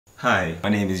Hi, my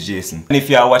name is Jason. And if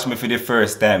you are watching me for the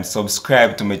first time,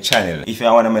 subscribe to my channel. If you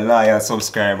are one of my loyal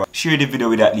subscribers, share the video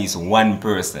with at least one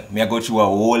person. Me I go through a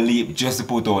whole leap just to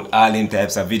put out all in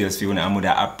types of videos for you, and I would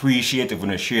appreciate if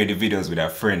you share the videos with a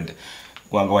friend.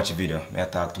 Go and go watch the video. I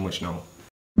talk too much now.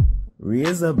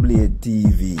 Razablade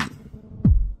TV.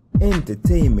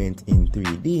 Entertainment in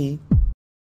 3D.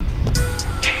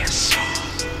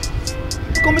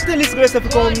 Come tell this girl if you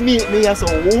come meet me as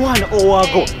 1 hour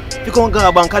ago. If you come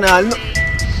go bank and all.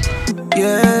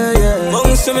 Yeah, yeah.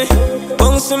 Bounce to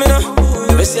me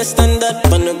now. Rest your standard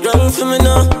on the ground for me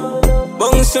now.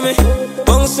 Bounce to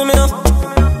me now.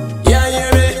 Yeah,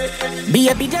 yeah, me. Be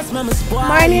happy, just mama's boy.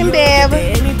 Morning, babe.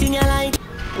 Anything you like.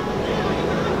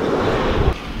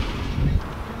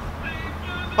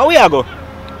 How we go?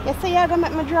 You say you're gonna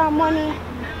make me draw money.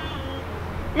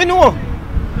 Me know.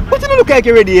 But you don't look like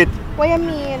you're ready yet. What you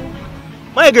mean?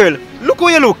 My girl, look how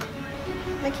you look.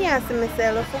 I can't see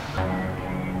myself.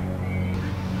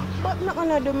 But I'm not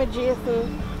gonna do me,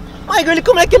 Jason. My girl, you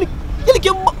come like you look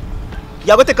your butt. You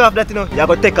gotta take off that, you know. You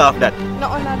gotta take off that.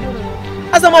 Not gonna do me.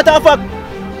 As a matter of fact,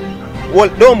 well,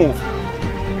 don't move.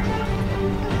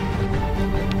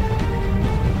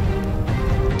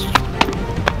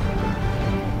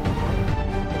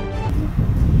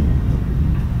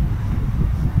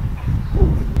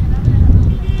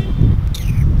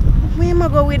 Where am I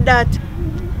go with that?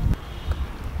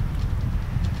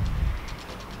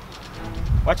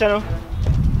 Watch out now.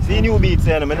 See new beats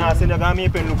here, I'm not saying you're going to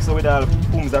make it look so with all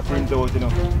pooms that print out, you know.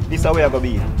 This is how we're going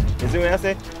to be. You see what I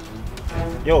say?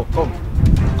 Yo, come.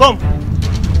 Come!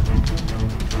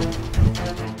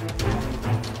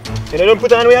 You don't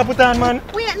put on where you put on, man.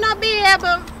 Wait, no,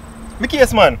 babe. Me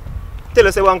case, man. Tell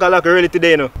us I want to lock early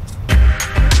today, you know.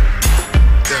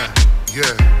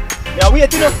 Yeah. Yeah,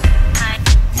 wait, you know.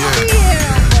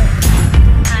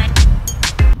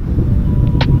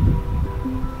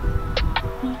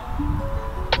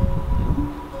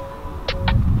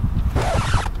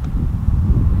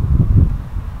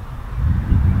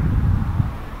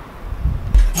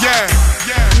 Yeah.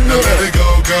 Now let it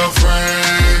go,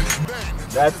 girlfriend.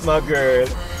 That's my girl.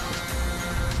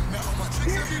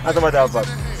 As a matter of fact,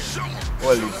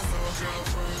 hold this.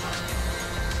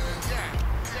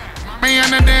 Me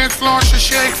on the dance floor, she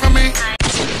shake for me.